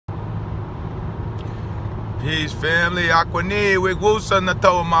Peace, family. Aquani,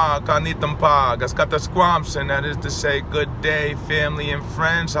 Wushuwunoag, Kanitampa, Gaskata Squamson. That is to say, good day, family and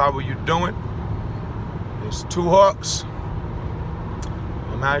friends. How are you doing? It's Two Hawks.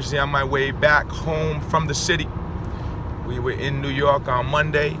 I'm actually on my way back home from the city. We were in New York on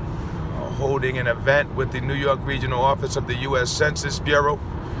Monday, holding an event with the New York Regional Office of the US Census Bureau.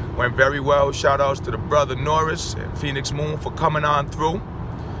 Went very well. Shout outs to the brother Norris and Phoenix Moon for coming on through.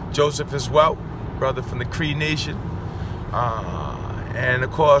 Joseph as well, brother from the Cree Nation. And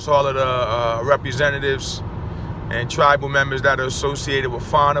of course all of the representatives and tribal members that are associated with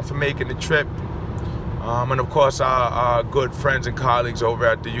FANA for making the trip. And of course our good friends and colleagues over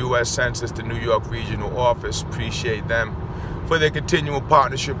at the US Census, the New York Regional Office. Appreciate them for their continual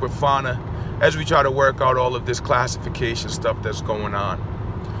partnership with FANA as we try to work out all of this classification stuff that's going on.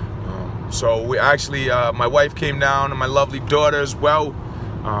 So we actually, my wife came down and my lovely daughter as well.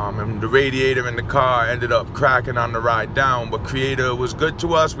 And the radiator in the car ended up cracking on the ride down, but Creator was good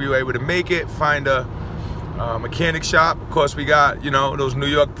to us. We were able to make it, find a mechanic shop. Of course, we got, you know, those New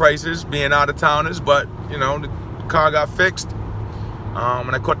York prices being out-of-towners, but, you know, the car got fixed.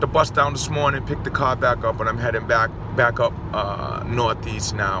 And I caught the bus down this morning, picked the car back up, and I'm heading back up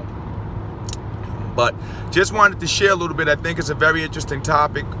northeast now. But just wanted to share a little bit. I think it's a very interesting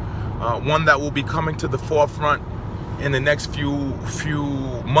topic, one that will be coming to the forefront in the next few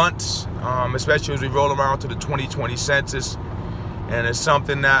months, especially as we roll around to the 2020 census. And it's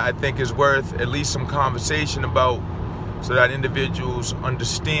something that I think is worth at least some conversation about, so that individuals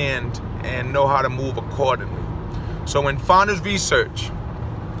understand and know how to move accordingly. So in FANA's research,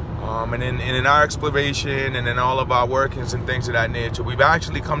 and in our exploration and in all of our workings and things of that nature, we've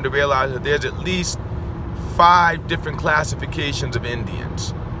actually come to realize that there's at least 5 different classifications of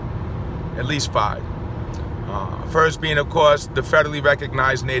Indians. At least 5. First being, of course, the federally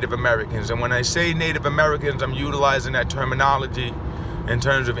recognized Native Americans. And when I say Native Americans, I'm utilizing that terminology in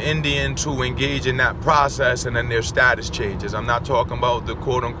terms of Indians who engage in that process and then their status changes. I'm not talking about the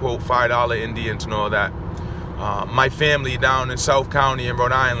quote-unquote $5 Indians and all that. My family down in South County in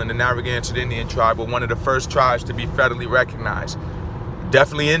Rhode Island, the Narragansett Indian tribe, were one of the first tribes to be federally recognized.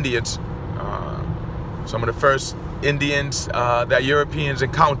 Definitely Indians. Some of the first Indians that Europeans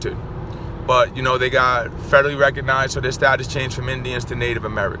encountered. But, you know, they got federally recognized, so their status changed from Indians to Native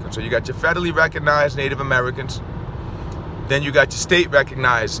Americans. So you got your federally recognized Native Americans. Then you got your state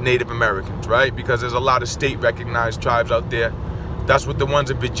recognized Native Americans, right? Because there's a lot of state recognized tribes out there. That's what the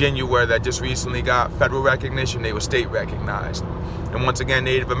ones in Virginia were that just recently got federal recognition. They were state recognized. And once again,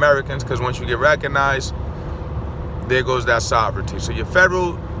 Native Americans, because once you get recognized, there goes that sovereignty. So your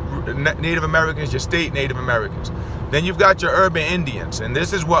federal Native Americans, your state Native Americans. Then you've got your urban Indians, and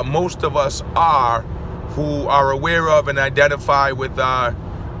this is what most of us are who are aware of and identify with our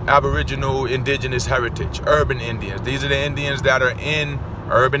Aboriginal indigenous heritage, urban Indians. These are the Indians that are in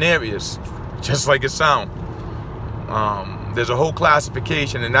urban areas, just like it sounds. There's a whole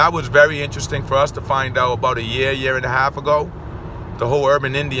classification, and that was very interesting for us to find out about a year and a half ago, the whole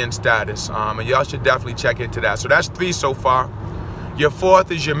urban Indian status, and y'all should definitely check into that. So that's 3 so far. Your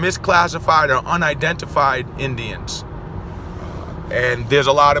 4th is your misclassified or unidentified Indians. And there's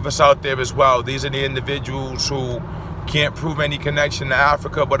a lot of us out there as well. These are the individuals who can't prove any connection to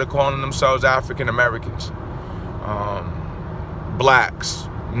Africa, but are calling themselves African Americans. Blacks,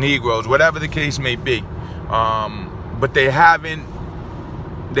 Negroes, whatever the case may be. But they're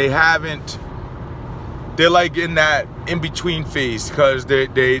like in that in-between phase, because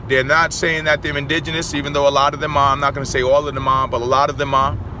they're not saying that they're indigenous, even though a lot of them are. I'm not going to say all of them are, but a lot of them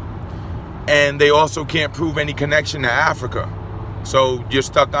are. And they also can't prove any connection to Africa. So you're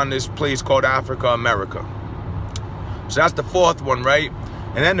stuck on this place called Africa America. So that's the 4th one, right?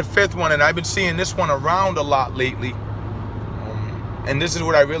 And then the 5th one, and I've been seeing this one around a lot lately. And this is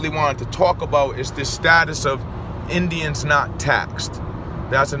what I really wanted to talk about, is this status of Indians not taxed.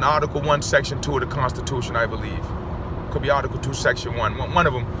 That's in Article 1, Section 2 of the Constitution, I believe. Could be Article 2, Section 1. One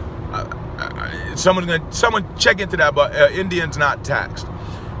of them. Someone check into that, but Indians not taxed.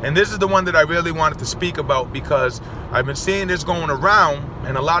 And this is the one that I really wanted to speak about, because I've been seeing this going around,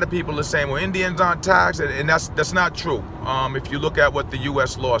 and a lot of people are saying, well, Indians aren't taxed, and that's not true. If you look at what the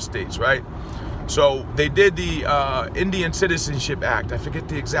U.S. law states, right? So they did the Indian Citizenship Act. I forget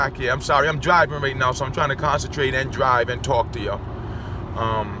the exact year. I'm sorry, I'm driving right now, so I'm trying to concentrate and drive and talk to you.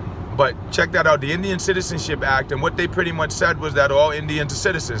 But check that out, the Indian Citizenship Act, and what they pretty much said was that all Indians are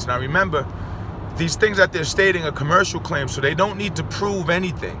citizens. Now remember, these things that they're stating are commercial claims, so they don't need to prove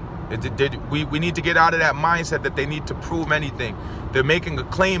anything. We need to get out of that mindset that they need to prove anything. They're making a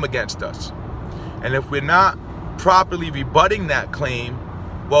claim against us. And if we're not properly rebutting that claim,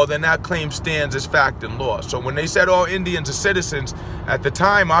 well, then that claim stands as fact and law. So when they said all Indians are citizens, at the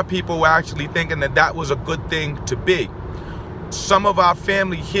time, our people were actually thinking that that was a good thing to be. Some of our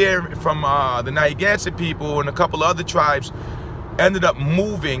family here from the Narragansett people and a couple other tribes ended up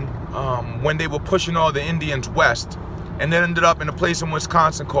moving when they were pushing all the Indians west, and then ended up in a place in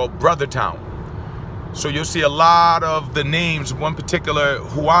Wisconsin called Brothertown. So you'll see a lot of the names. One particular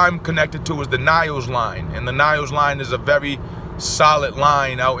who I'm connected to is the Niles line, and the Niles line is a very solid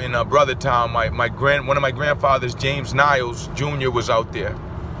line out in Brothertown. One of my grandfathers, James Niles Jr., was out there,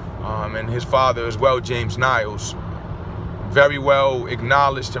 and his father as well, James Niles. Very well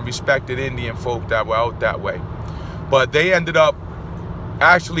acknowledged and respected Indian folk that were out that way. But they ended up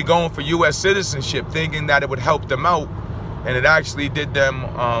actually going for US citizenship, thinking that it would help them out, and it actually did them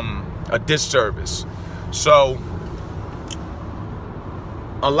a disservice. So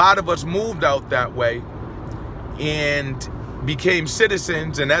a lot of us moved out that way and became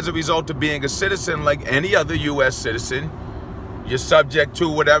citizens, and as a result of being a citizen, like any other US citizen, you're subject to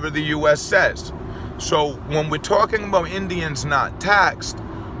whatever the US says. So when we're talking about Indians not taxed,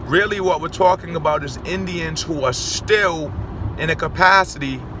 really what we're talking about is Indians who are still in a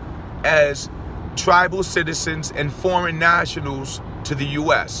capacity as tribal citizens and foreign nationals to the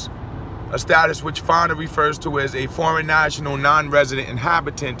US, a status which FANA refers to as a foreign national, non-resident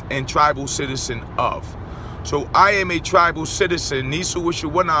inhabitant and tribal citizen of. So I am a tribal citizen. Neesu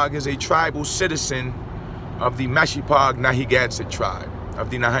Wushuwunoag is a tribal citizen of the Meshipog Narragansett tribe, of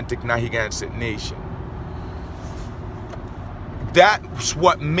the Nahantik Narragansett Nation. That's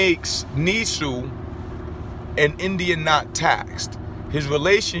what makes Neesu an Indian not taxed. His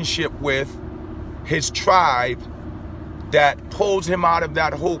relationship with his tribe that pulls him out of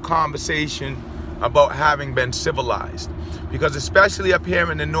that whole conversation about having been civilized. Because especially up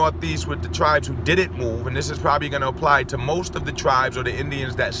here in the Northeast with the tribes who didn't move, and this is probably going to apply to most of the tribes or the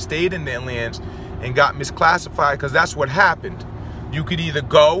Indians that stayed in their lands and got misclassified, because that's what happened. You could either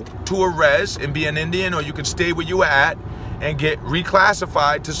go to a res and be an Indian, or you could stay where you were at and get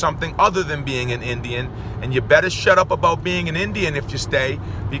reclassified to something other than being an Indian. And you better shut up about being an Indian if you stay,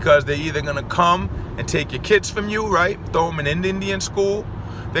 because they're either gonna come and take your kids from you, right? Throw them in an Indian school.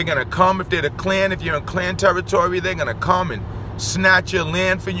 They're gonna come, if they're the clan, if you're in clan territory, they're gonna come and snatch your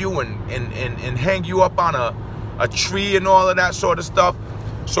land for you and hang you up on a tree and all of that sort of stuff.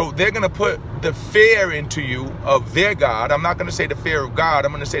 So they're gonna put the fear into you of their God. I'm not gonna say the fear of God,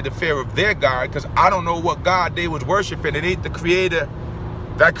 I'm gonna say the fear of their God, because I don't know what God they was worshiping. It ain't the creator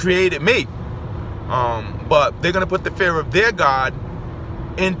that created me. But they're gonna put the fear of their God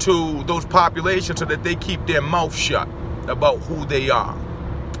into those populations so that they keep their mouth shut about who they are.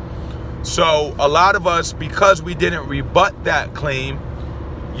 So a lot of us, because we didn't rebut that claim,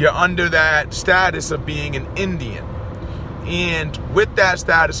 you're under that status of being an Indian. And with that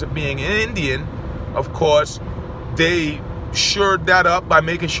status of being an Indian, of course, they shored that up by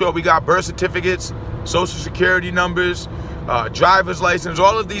making sure we got birth certificates, social security numbers, driver's license,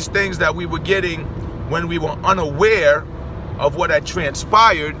 all of these things that we were getting when we were unaware of what had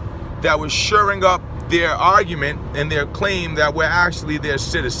transpired, that was shoring up their argument and their claim that we're actually their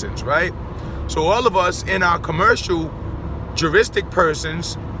citizens, right? So all of us in our commercial juristic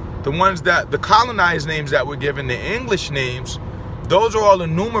persons, the ones that, the colonized names that were given, the English names, those are all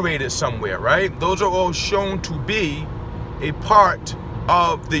enumerated somewhere, right? Those are all shown to be a part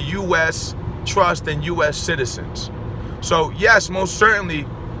of the U.S. trust and U.S. citizens. So yes, most certainly,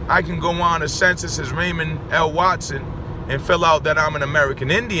 I can go on a census as Raymond L. Watson and fill out that I'm an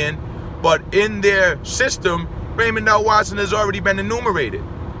American Indian, but in their system, Raymond L. Watson has already been enumerated.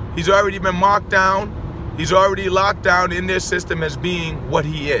 He's already been marked down. He's already locked down in their system as being what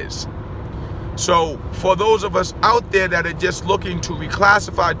he is. So for those of us out there that are just looking to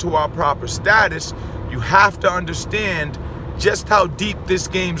reclassify to our proper status, you have to understand just how deep this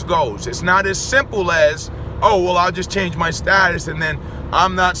game goes. It's not as simple as, oh, well, I'll just change my status and then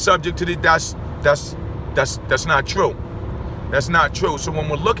I'm not subject to the, that's not true. That's not true. So when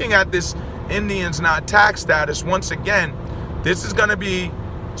we're looking at this Indians not tax status, once again, this is going to be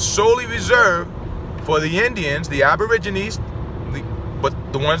solely reserved for the Indians, the Aborigines,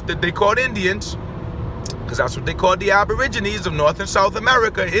 but the ones that they called Indians, because that's what they called the Aborigines of North and South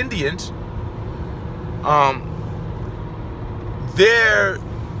America, Indians. They're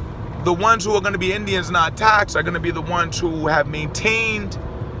the ones who are going to be Indians not taxed are going to be the ones who have maintained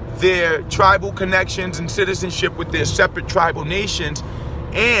their tribal connections and citizenship with their separate tribal nations,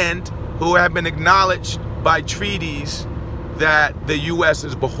 and who have been acknowledged by treaties that the U.S.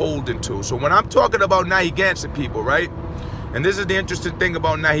 is beholden to. So when I'm talking about Narragansett people, right, And this is the interesting thing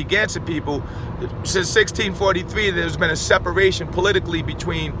about Narragansett people. Since 1643, there's been a separation politically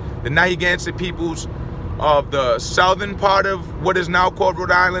between the Narragansett peoples of the southern part of what is now called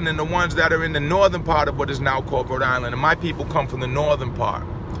Rhode Island and the ones that are in the northern part of what is now called Rhode Island. And my people come from the northern part.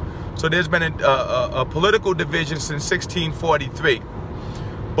 So there's been a political division since 1643.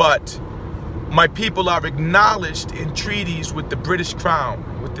 But my people are acknowledged in treaties with the British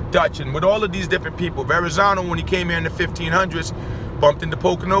Crown, with the Dutch, and with all of these different people. Verrazano, when he came here in the 1500s, bumped into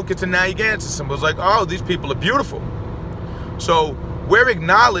Poconokeets and Narragansetts and was like, oh, these people are beautiful. So we're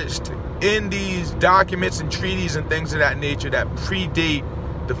acknowledged in these documents and treaties and things of that nature that predate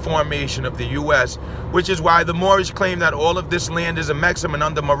the formation of the U.S., which is why the Moorish claim that all of this land is a Mexican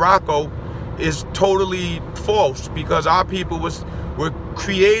under Morocco is totally false, because our people were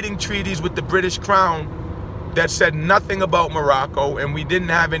creating treaties with the British Crown that said nothing about Morocco, and we didn't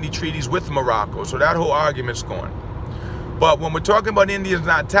have any treaties with Morocco. So that whole argument's gone. But when we're talking about Indians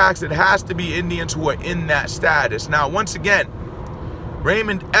not taxed, it has to be Indians who are in that status. Now, once again,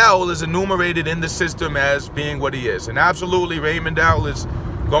 Raymond L. is enumerated in the system as being what he is. And absolutely, Raymond L. is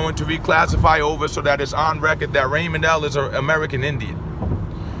going to reclassify over so that it's on record that Raymond L. is an American Indian.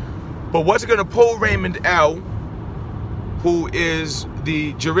 But what's going to pull Raymond L., who is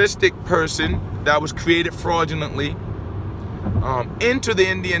the juristic person that was created fraudulently, into the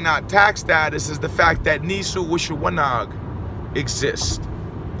Indian not taxed status is the fact that Neesu Wushuwunoag exists.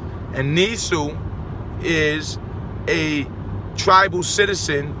 And Neesu is a tribal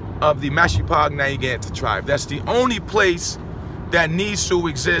citizen of the Mashipag Narragansett tribe. That's the only place that Neesu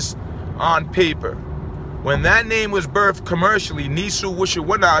exists on paper. When that name was birthed commercially, Neesu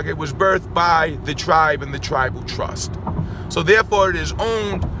Wushuwunoag, it was birthed by the tribe and the tribal trust. So therefore it is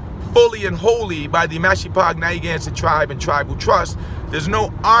owned fully and wholly by the Mashipag Narragansett tribe and tribal trust. There's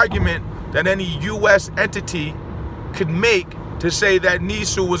no argument that any U.S. entity could make to say that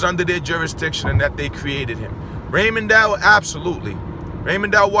Neesu was under their jurisdiction and that they created him. Raymond L., absolutely.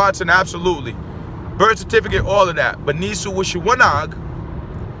 Raymond L. Watson, absolutely. Birth certificate, all of that. But Neesu Wushuwunoag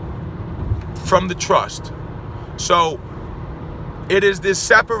from the trust. So it is this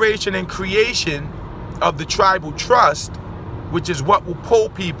separation and creation of the tribal trust, which is what will pull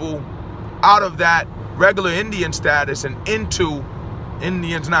people out of that regular Indian status and into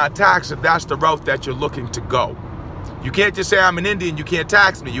Indians not taxed, if that's the route that you're looking to go. You can't just say I'm an Indian, you can't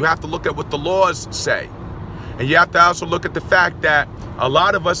tax me. You have to look at what the laws say. And you have to also look at the fact that a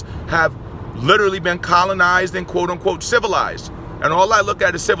lot of us have literally been colonized and quote-unquote civilized. And all I look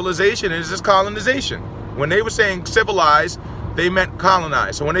at as civilization is this colonization. When they were saying civilized, they meant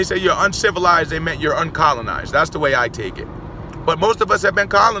colonized. So when they say you're uncivilized, they meant you're uncolonized. That's the way I take it. But most of us have been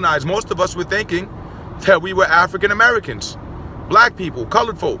colonized. Most of us were thinking that we were African Americans, black people,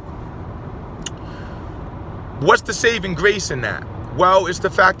 colored folk. What's the saving grace in that? Well, it's the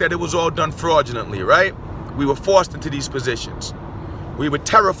fact that it was all done fraudulently, right? We were forced into these positions. We were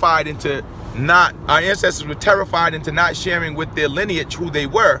terrified into not, our ancestors were terrified into not sharing with their lineage who they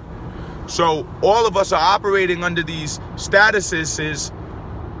were. So all of us are operating under these statuses,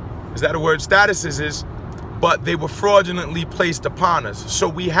 is that a word? Statuses, but they were fraudulently placed upon us. So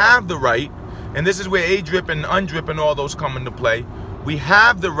we have the right, and this is where A-drip and undrip and all those come into play. We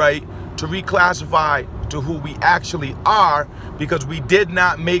have the right to reclassify to who we actually are, because we did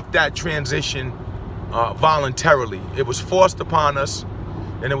not make that transition voluntarily. It was forced upon us,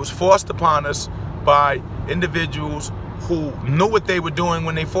 and it was forced upon us by individuals who knew what they were doing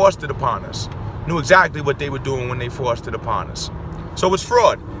when they forced it upon us, knew exactly what they were doing when they forced it upon us. So it's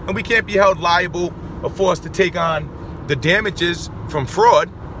fraud, and we can't be held liable or forced to take on the damages from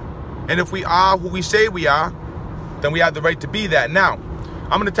fraud. And if we are who we say we are, then we have the right to be that. Now,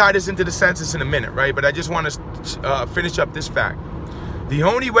 I'm going to tie this into the census in a minute, right? But I just want to finish up this fact. The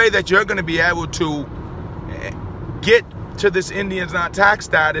only way that you're going to be able to get to this Indians not taxed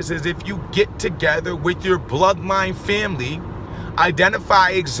status is if you get together with your bloodline family,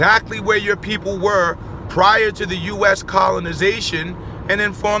 identify exactly where your people were prior to the U.S. colonization, and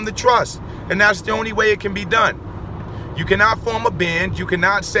then form the trust. And that's the only way it can be done. You cannot form a band. You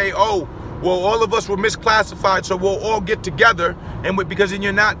cannot say, oh, well, all of us were misclassified, so we'll all get together. And because then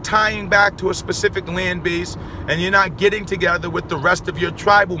you're not tying back to a specific land base, and you're not getting together with the rest of your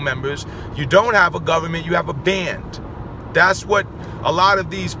tribal members. You don't have a government, you have a band. That's what a lot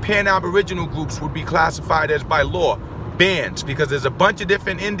of these pan-Aboriginal groups would be classified as by law, bands, because there's a bunch of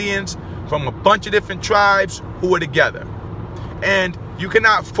different Indians from a bunch of different tribes who are together. And you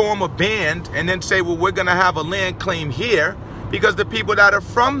cannot form a band and then say, well, we're going to have a land claim here, because the people that are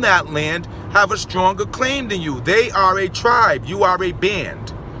from that land have a stronger claim than you. They are a tribe, you are a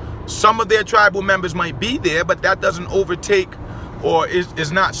band. Some of their tribal members might be there, but that doesn't overtake or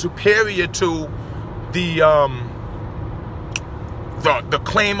is not superior to the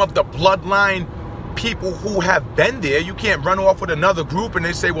claim of the bloodline people who have been there. You can't run off with another group and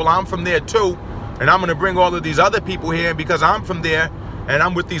they say, well, I'm from there too, and I'm going to bring all of these other people here because I'm from there and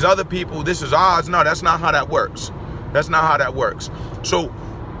I'm with these other people, this is ours. No, that's not how that works. That's not how that works. So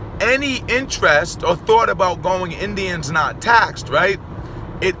any interest or thought about going Indians not taxed, right?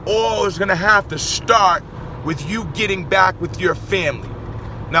 It all is going to have to start with you getting back with your family.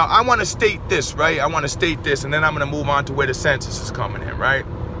 Now, I want to state this, right? I want to state this, and then I'm going to move on to where the census is coming in, right?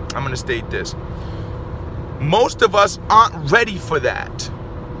 I'm going to state this. Most of us aren't ready for that.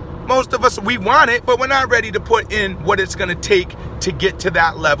 Most of us, we want it, but we're not ready to put in what it's going to take to get to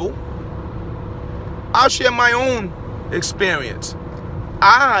that level. I'll share my own experience.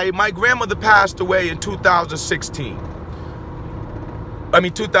 My grandmother passed away in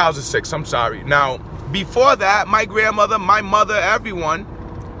 2006, I'm sorry. Now, before that, my grandmother, my mother, everyone,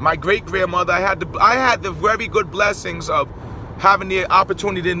 my great-grandmother, I had the very good blessings of having the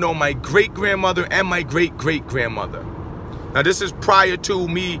opportunity to know my great-grandmother and my great-great-grandmother. Now, this is prior to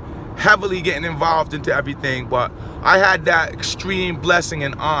me heavily getting involved into everything, but I had that extreme blessing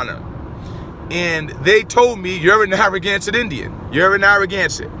and honor. And they told me, you're a Narragansett Indian. You're a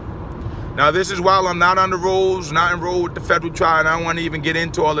Narragansett. Now, this is while I'm not on the rolls, not enrolled with the federal tribe, and I don't want to even get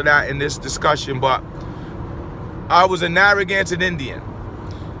into all of that in this discussion, but I was a Narragansett Indian.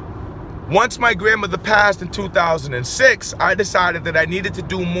 Once my grandmother passed in 2006, I decided that I needed to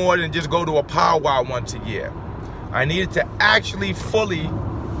do more than just go to a powwow once a year. I needed to actually fully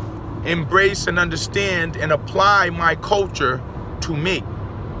embrace and understand and apply my culture to me.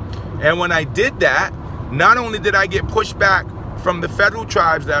 And when I did that, not only did I get pushed back from the federal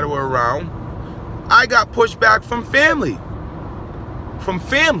tribes that were around, I got pushed back from family. From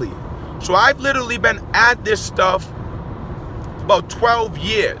family. So I've literally been at this stuff about 12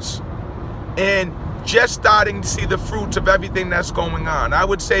 years and just starting to see the fruits of everything that's going on. I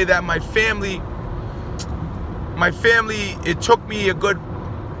would say that my family, it took me a good,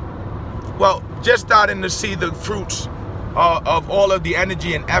 well, just starting to see the fruits of all of the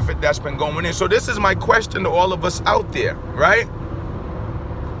energy and effort that's been going in. So this is my question to all of us out there, right?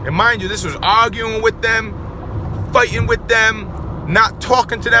 And mind you, this was arguing with them, fighting with them, not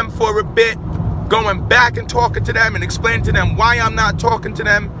talking to them for a bit, going back and talking to them and explaining to them why I'm not talking to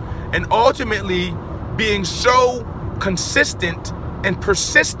them, and ultimately being so consistent and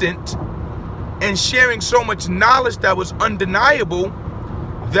persistent and sharing so much knowledge that was undeniable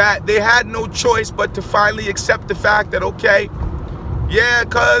that they had no choice but to finally accept the fact that, okay, yeah,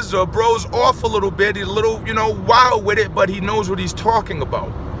 cuz or bro's off a little bit, he's a little, wild with it, but he knows what he's talking about.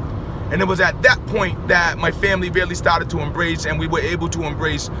 And it was at that point that my family really started to embrace, and we were able to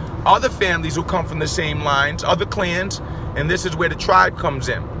embrace other families who come from the same lines, other clans, and this is where the tribe comes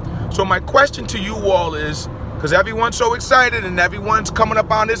in. So my question to you all is, because everyone's so excited and everyone's coming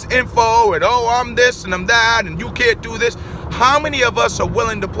up on this info and, oh, I'm this and I'm that and you can't do this. How many of us are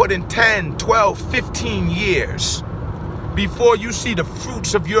willing to put in 10, 12, 15 years before you see the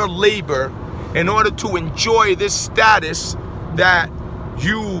fruits of your labor in order to enjoy this status that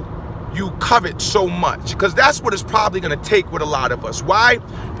you covet so much? Because that's what it's probably going to take with a lot of us. Why?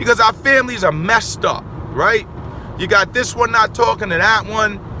 Because our families are messed up, right? You got this one not talking to that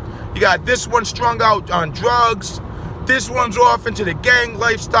one. You got this one strung out on drugs. This one's off into the gang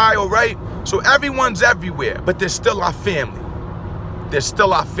lifestyle, right? So everyone's everywhere, but they're still our family. They're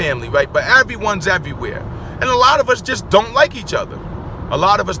still our family, right? But everyone's everywhere. And a lot of us just don't like each other. A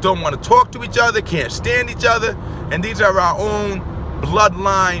lot of us don't want to talk to each other, can't stand each other. And these are our own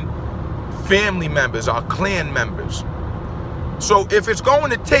bloodline family members, our clan members. So if it's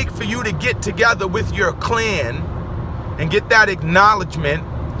going to take for you to get together with your clan and get that acknowledgement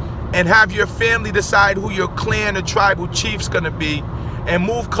and have your family decide who your clan or tribal chief's gonna be and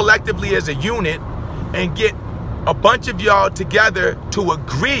move collectively as a unit and get a bunch of y'all together to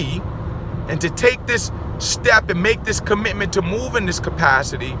agree and to take this step and make this commitment to move in this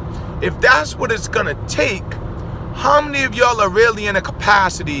capacity, if that's what it's gonna take, how many of y'all are really in a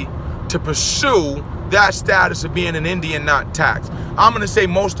capacity to pursue that status of being an Indian not taxed? I'm gonna say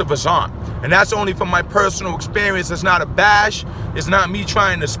most of us aren't. And that's only from my personal experience. It's not a bash. It's not me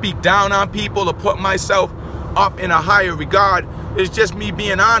trying to speak down on people or put myself up in a higher regard. It's just me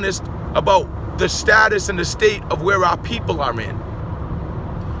being honest about the status and the state of where our people are in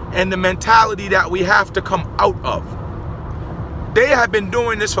and the mentality that we have to come out of. They have been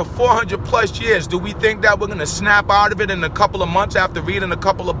doing this for 400 plus years. Do we think that we're gonna snap out of it in a couple of months after reading a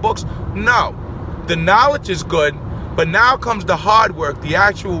couple of books? No. The knowledge is good, But now comes the hard work, the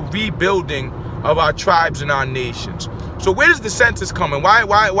actual rebuilding of our tribes and our nations. So where does the census come in?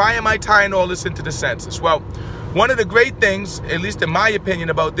 Why am I tying all this into the census? Well, one of the great things, at least in my opinion,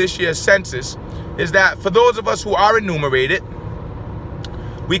 about this year's census is that for those of us who are enumerated,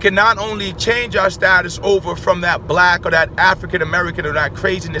 we can not only change our status over from that black or that African American or that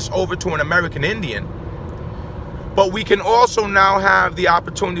craziness over to an American Indian, but we can also now have the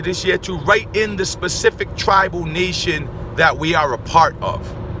opportunity this year to write in the specific tribal nation that we are a part of,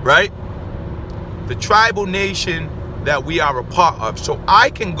 right? The tribal nation that we are a part of. So I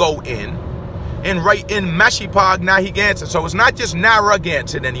can go in and write in Meshipog Nahigansen. So it's not just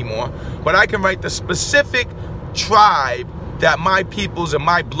Narragansett anymore, but I can write the specific tribe that my peoples and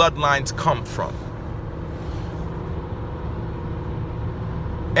my bloodlines come from.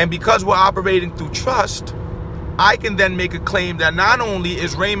 And because we're operating through trust, I can then make a claim that not only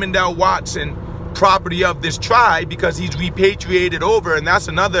is Raymond L. Watson property of this tribe because he's repatriated over, and that's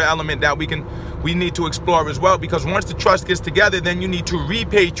another element that we need to explore as well, because once the trust gets together, then you need to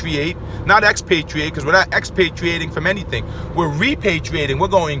repatriate, not expatriate, because we're not expatriating from anything. We're repatriating. We're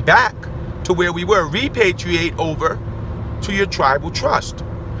going back to where we were. Repatriate over to your tribal trust.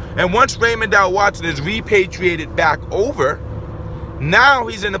 And once Raymond L. Watson is repatriated back over, now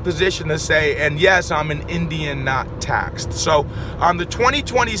he's in a position to say, and yes, I'm an Indian, not taxed. So on the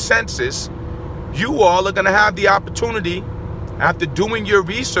 2020 census, you all are going to have the opportunity, after doing your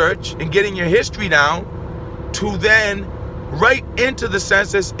research and getting your history down, to then write into the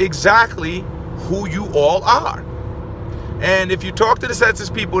census exactly who you all are. And if you talk to the census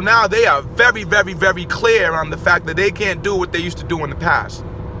people now, they are very, very, very clear on the fact that they can't do what they used to do in the past,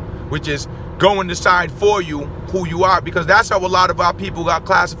 which is go and decide for you who you are, because that's how a lot of our people got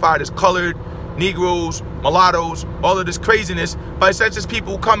classified as colored, Negroes, mulattoes, all of this craziness by census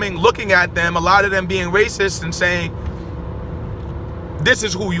people coming, looking at them, a lot of them being racist and saying, this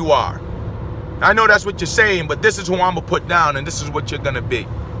is who you are. I know that's what you're saying, but this is who I'm gonna put down and this is what you're gonna be.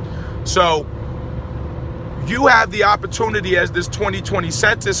 So you have the opportunity as this 2020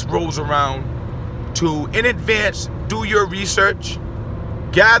 census rolls around to, in advance, do your research,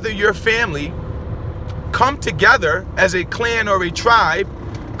 gather your family, come together as a clan or a tribe,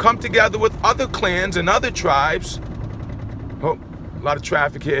 come together with other clans and other tribes. Oh, a lot of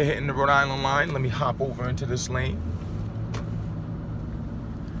traffic here hitting the Rhode Island line. Let me hop over into this lane.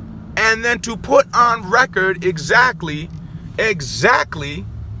 And then to put on record exactly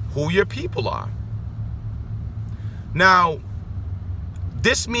who your people are. Now,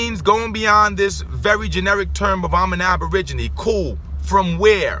 this means going beyond this very generic term of I'm an Aborigine. Cool. From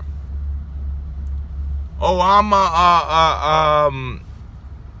where? Oh, I'm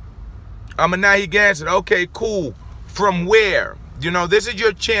a Nahigansen. Okay, cool. From where? You know, this is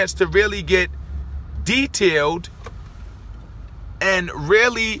your chance to really get detailed and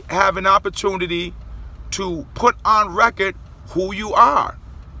really have an opportunity to put on record who you are.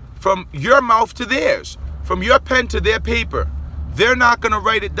 From your mouth to theirs. From your pen to their paper. They're not going to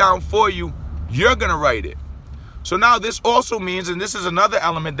write it down for you. You're going to write it. So now this also means, and this is another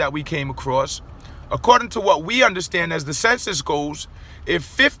element that we came across, according to what we understand as the census goes, if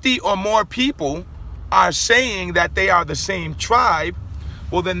 50 or more people are saying that they are the same tribe,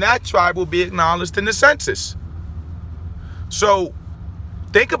 well, then that tribe will be acknowledged in the census. So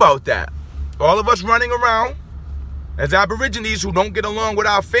think about that. All of us running around as Aborigines who don't get along with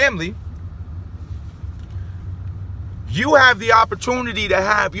our family, you have the opportunity to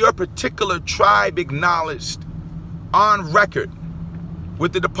have your particular tribe acknowledged on record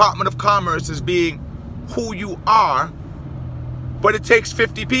with the Department of Commerce as being who you are, but it takes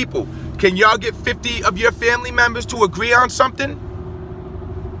 50 people. Can y'all get 50 of your family members to agree on something?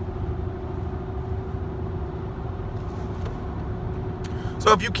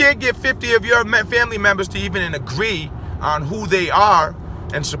 So if you can't get 50 of your family members to even agree on who they are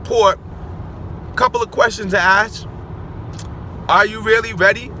and support, a couple of questions to ask. Are you really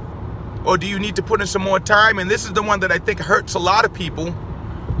ready? Or do you need to put in some more time? And this is the one that I think hurts a lot of people.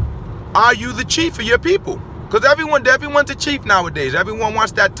 Are you the chief of your people? Because everyone's a chief nowadays. Everyone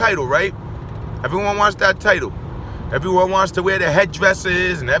wants that title, right? Everyone wants that title. Everyone wants to wear their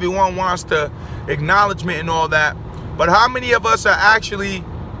headdresses and everyone wants the acknowledgement and all that. But how many of us are actually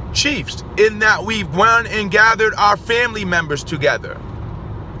chiefs in that we've run and gathered our family members together?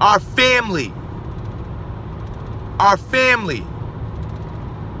 Our family. Our family.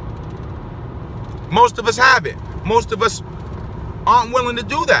 Most of us haven't. Most of us aren't willing to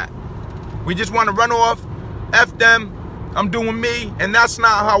do that. We just want to run off, F them, I'm doing me, and that's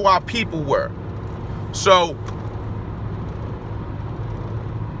not how our people were. So,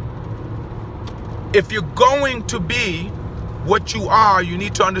 if you're going to be what you are, you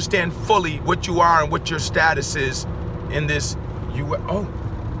need to understand fully what you are and what your status is in this US.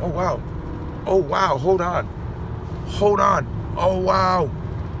 Oh wow. Oh wow, hold on. Hold on. Oh wow.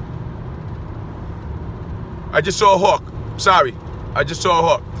 I just saw a hawk. Sorry. I just saw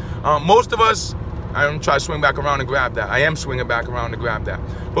a hawk. Most of us, I'm trying to swing back around and grab that. I am swinging back around to grab that.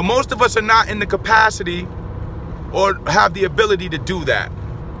 But most of us are not in the capacity or have the ability to do that.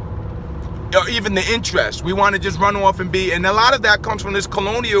 Or even the interest. We want to just run off and be, and a lot of that comes from this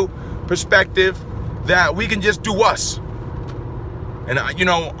colonial perspective that we can just do us. And you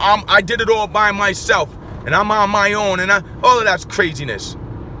know, I did it all by myself, and I'm on my own, and all of that's craziness.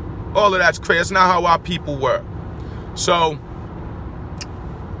 All of that's crazy. That's not how our people were. So,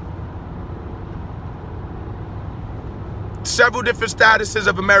 several different statuses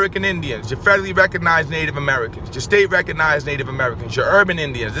of American Indians. Your federally recognized Native Americans, your state recognized Native Americans, your urban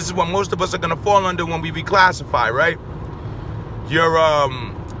Indians. This is what most of us are going to fall under when we reclassify, right? Your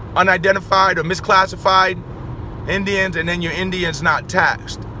unidentified or misclassified Indians, and then your Indians not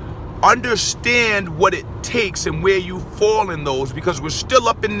taxed. Understand what it takes and where you fall in those, because we're still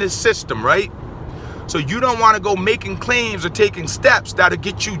up in this system, right? So you don't want to go making claims or taking steps that'll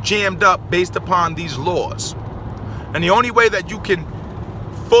get you jammed up based upon these laws. And the only way that you can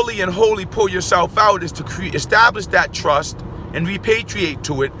fully and wholly pull yourself out is to establish that trust and repatriate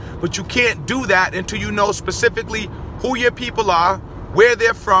to it. But you can't do that until you know specifically who your people are, where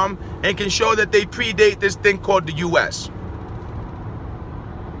they're from, and can show that they predate this thing called the US.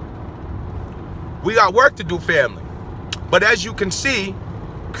 We got work to do, family. But as you can see,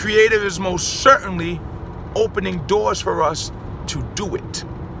 creative is most certainly opening doors for us to do it.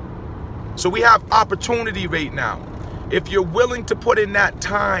 So we have opportunity right now. If you're willing to put in that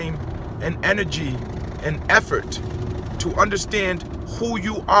time and energy and effort to understand who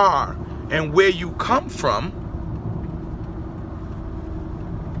you are and where you come from,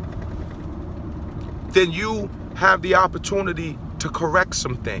 then you have the opportunity to correct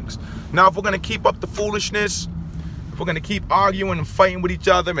some things. Now, if we're going to keep up the foolishness, if we're going to keep arguing and fighting with each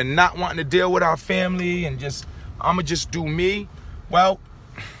other and not wanting to deal with our family and just, I'm going to just do me, well,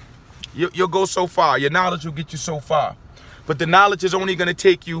 you'll go so far. Your knowledge will get you so far. But the knowledge is only going to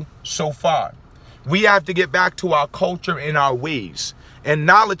take you so far. We have to get back to our culture and our ways. And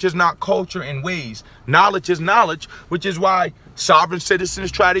knowledge is not culture and ways. Knowledge is knowledge, which is why sovereign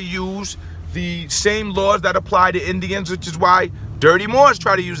citizens try to use the same laws that apply to Indians, which is why dirty Moors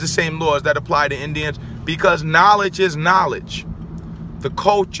try to use the same laws that apply to Indians, because knowledge is knowledge. The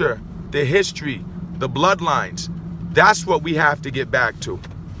culture, the history, the bloodlines, that's what we have to get back to.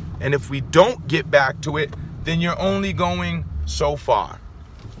 And if we don't get back to it, then you're only going so far.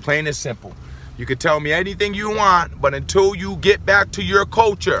 Plain and simple. You can tell me anything you want, but until you get back to your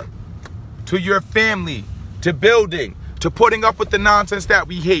culture, to your family, to building, to putting up with the nonsense that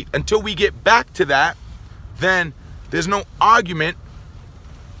we hate, until we get back to that, then there's no argument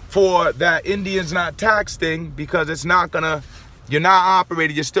for that Indians not taxed thing, because it's not gonna, you're not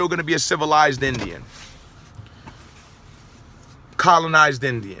operating, you're still gonna be a civilized Indian. Colonized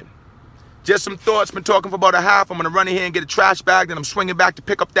Indian. Just some thoughts. Been talking for about a half. I'm going to run in here and get a trash bag. Then I'm swinging back to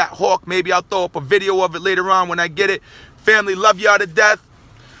pick up that hawk. Maybe I'll throw up a video of it later on when I get it. Family, love y'all to death.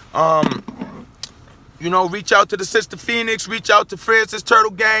 You know, reach out to the Sister Phoenix. Reach out to Francis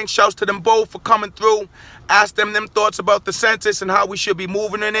Turtle Gang. Shouts to them both for coming through. Ask them thoughts about the census and how we should be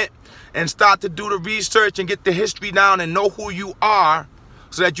moving in it. And start to do the research and get the history down and know who you are,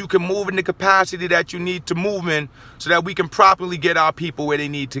 so that you can move in the capacity that you need to move in, so that we can properly get our people where they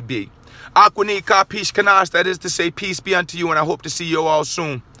need to be. Aquanika Pish Kanas, that is to say, peace be unto you, and I hope to see you all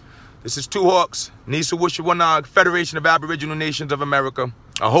soon. This is Two Hawks, Neesu Wushuwunoag, Federation of Aboriginal Nations of America.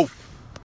 I hope.